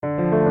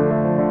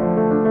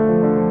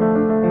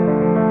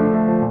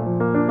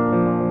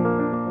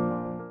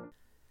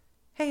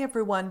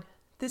everyone,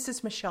 this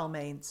is Michelle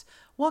Maines.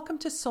 Welcome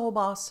to Soul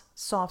Boss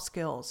Soft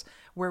Skills,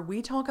 where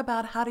we talk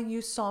about how to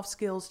use soft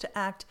skills to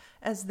act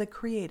as the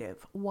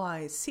creative,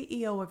 wise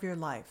CEO of your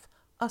life,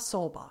 a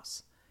soul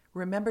boss.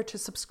 Remember to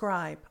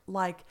subscribe,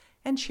 like,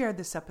 and share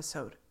this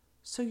episode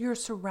so you're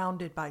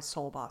surrounded by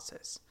soul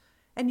bosses.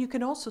 And you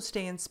can also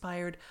stay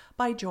inspired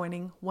by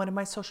joining one of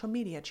my social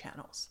media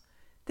channels.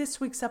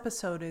 This week's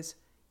episode is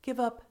Give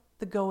Up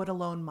the Go It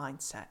Alone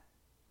Mindset.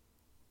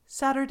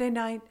 Saturday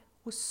night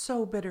was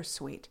so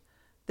bittersweet.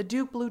 The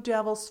Duke Blue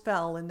Devils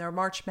fell in their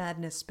March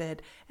Madness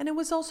bid, and it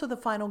was also the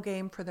final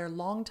game for their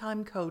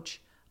longtime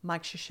coach,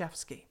 Mike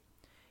Krzyzewski.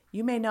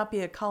 You may not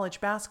be a college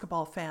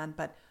basketball fan,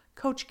 but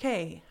Coach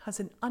K has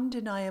an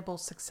undeniable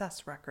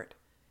success record.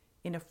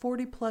 In a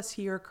 40-plus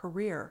year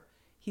career,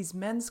 he's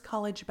men's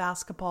college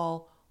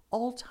basketball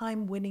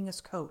all-time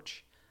winningest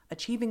coach,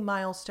 achieving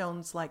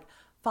milestones like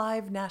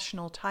 5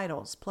 national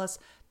titles plus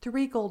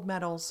 3 gold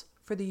medals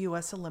for the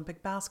U.S.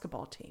 Olympic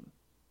basketball team.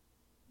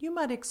 You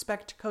might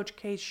expect Coach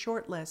K's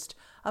short list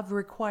of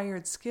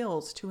required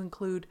skills to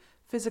include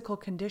physical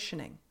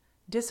conditioning,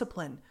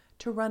 discipline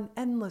to run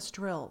endless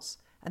drills,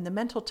 and the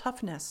mental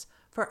toughness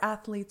for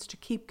athletes to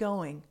keep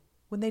going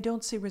when they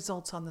don't see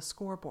results on the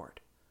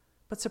scoreboard.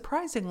 But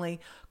surprisingly,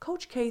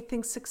 Coach K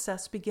thinks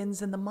success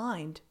begins in the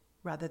mind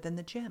rather than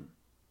the gym.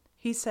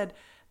 He said,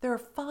 there are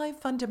 5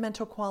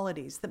 fundamental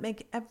qualities that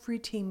make every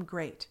team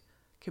great: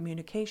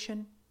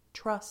 communication,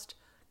 trust,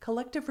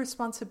 collective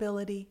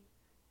responsibility,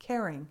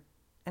 caring,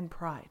 and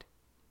pride.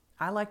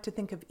 I like to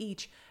think of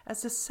each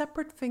as a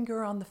separate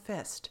finger on the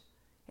fist.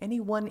 Any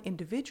one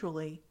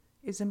individually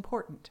is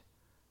important,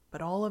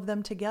 but all of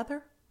them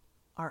together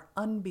are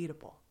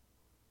unbeatable.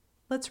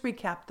 Let's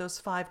recap those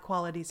 5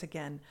 qualities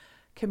again: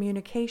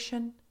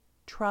 communication,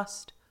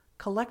 trust,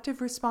 collective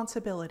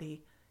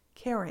responsibility,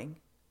 caring,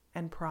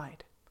 and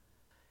pride.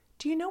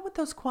 Do you know what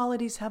those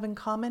qualities have in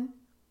common?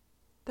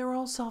 They're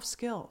all soft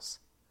skills.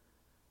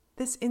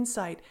 This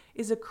insight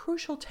is a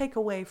crucial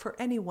takeaway for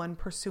anyone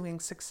pursuing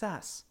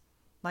success.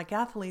 Like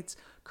athletes,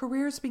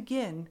 careers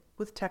begin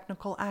with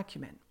technical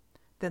acumen.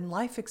 Then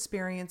life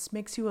experience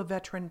makes you a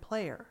veteran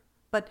player.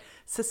 But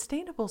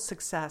sustainable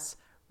success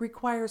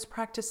requires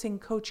practicing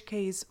Coach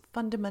K's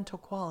fundamental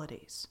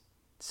qualities.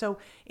 So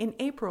in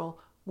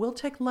April, we'll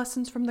take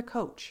lessons from the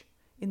coach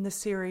in the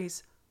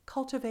series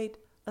Cultivate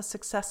a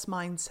Success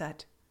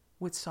Mindset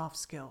with Soft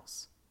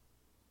Skills.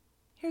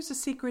 Here's a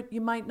secret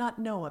you might not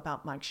know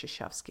about Mike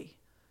Krzyzewski.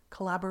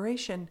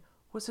 Collaboration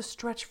was a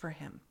stretch for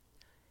him.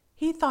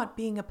 He thought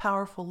being a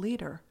powerful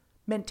leader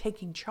meant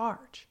taking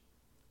charge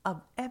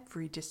of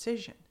every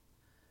decision.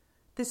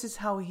 This is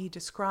how he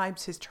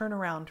describes his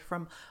turnaround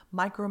from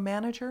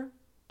micromanager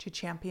to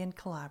champion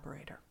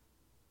collaborator.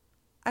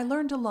 I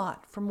learned a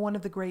lot from one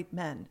of the great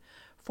men,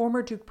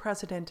 former Duke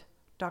President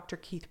Dr.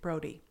 Keith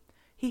Brody.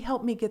 He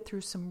helped me get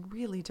through some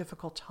really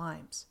difficult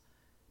times.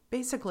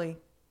 Basically,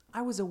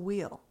 I was a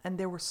wheel, and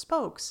there were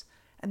spokes,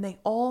 and they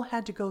all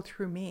had to go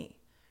through me.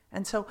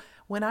 And so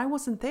when I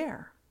wasn't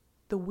there,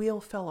 the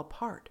wheel fell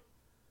apart.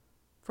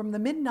 From the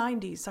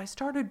mid-90s, I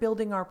started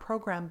building our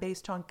program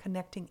based on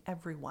connecting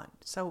everyone.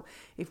 So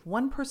if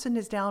one person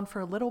is down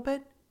for a little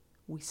bit,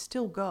 we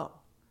still go.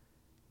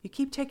 You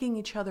keep taking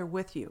each other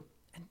with you,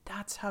 and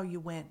that's how you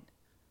win.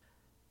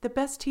 The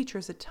best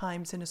teachers at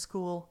times in a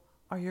school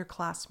are your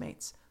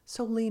classmates,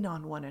 so lean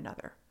on one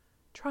another.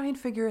 Try and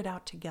figure it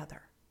out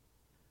together.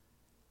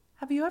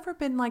 Have you ever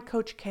been like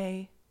Coach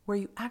K, where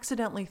you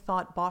accidentally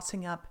thought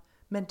bossing up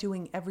meant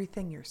doing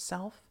everything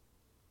yourself?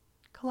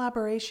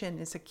 Collaboration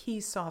is a key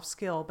soft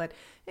skill, but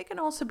it can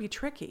also be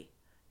tricky.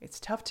 It's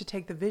tough to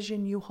take the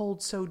vision you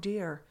hold so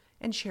dear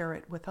and share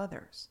it with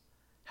others.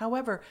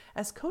 However,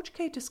 as Coach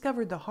K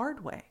discovered the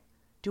hard way,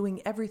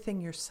 doing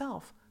everything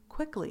yourself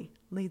quickly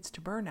leads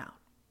to burnout.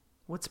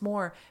 What's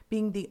more,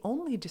 being the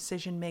only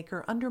decision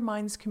maker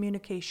undermines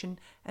communication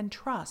and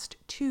trust,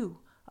 2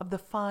 of the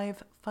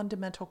 5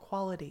 fundamental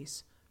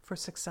qualities for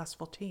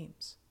successful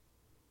teams.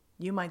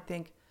 You might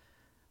think,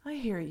 I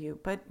hear you,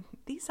 but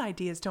these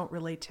ideas don't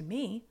relate to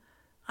me.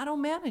 I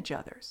don't manage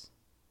others.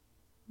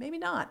 Maybe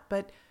not,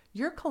 but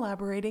you're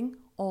collaborating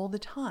all the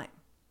time.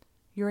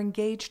 You're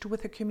engaged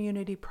with a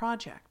community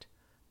project,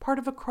 part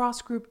of a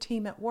cross-group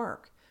team at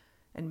work,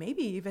 and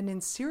maybe even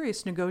in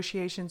serious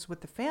negotiations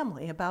with the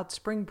family about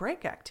spring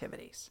break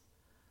activities.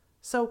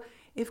 So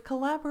if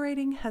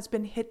collaborating has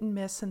been hit and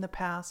miss in the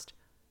past,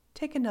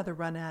 take another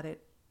run at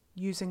it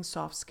using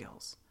soft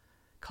skills.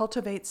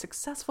 Cultivate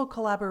successful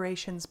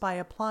collaborations by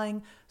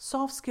applying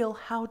soft skill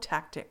how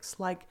tactics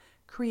like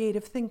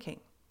creative thinking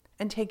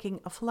and taking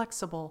a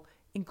flexible,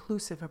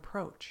 inclusive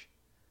approach.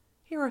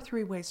 Here are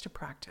 3 ways to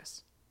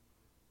practice.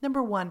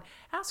 Number 1,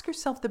 ask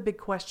yourself the big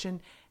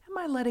question, am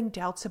I letting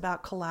doubts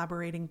about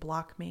collaborating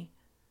block me?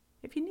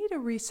 If you need a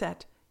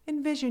reset,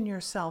 envision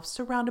yourself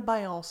surrounded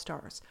by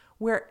all-stars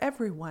where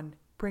everyone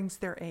brings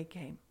their A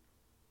game.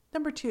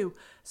 Number 2,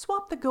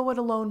 swap the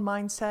go-it-alone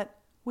mindset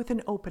with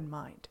an open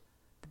mind.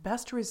 The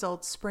best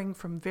results spring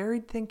from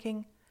varied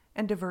thinking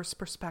and diverse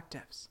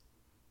perspectives.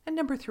 And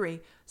number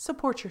 3,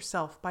 support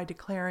yourself by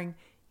declaring,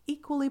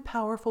 equally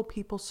powerful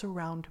people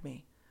surround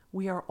me.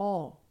 We are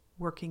all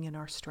working in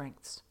our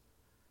strengths.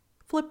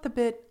 Flip the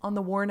bit on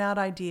the worn-out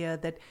idea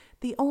that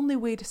the only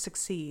way to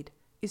succeed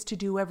is to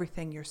do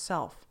everything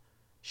yourself.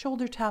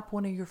 Shoulder tap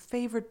one of your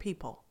favorite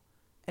people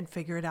and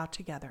figure it out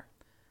together.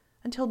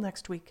 Until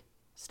next week,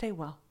 stay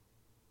well.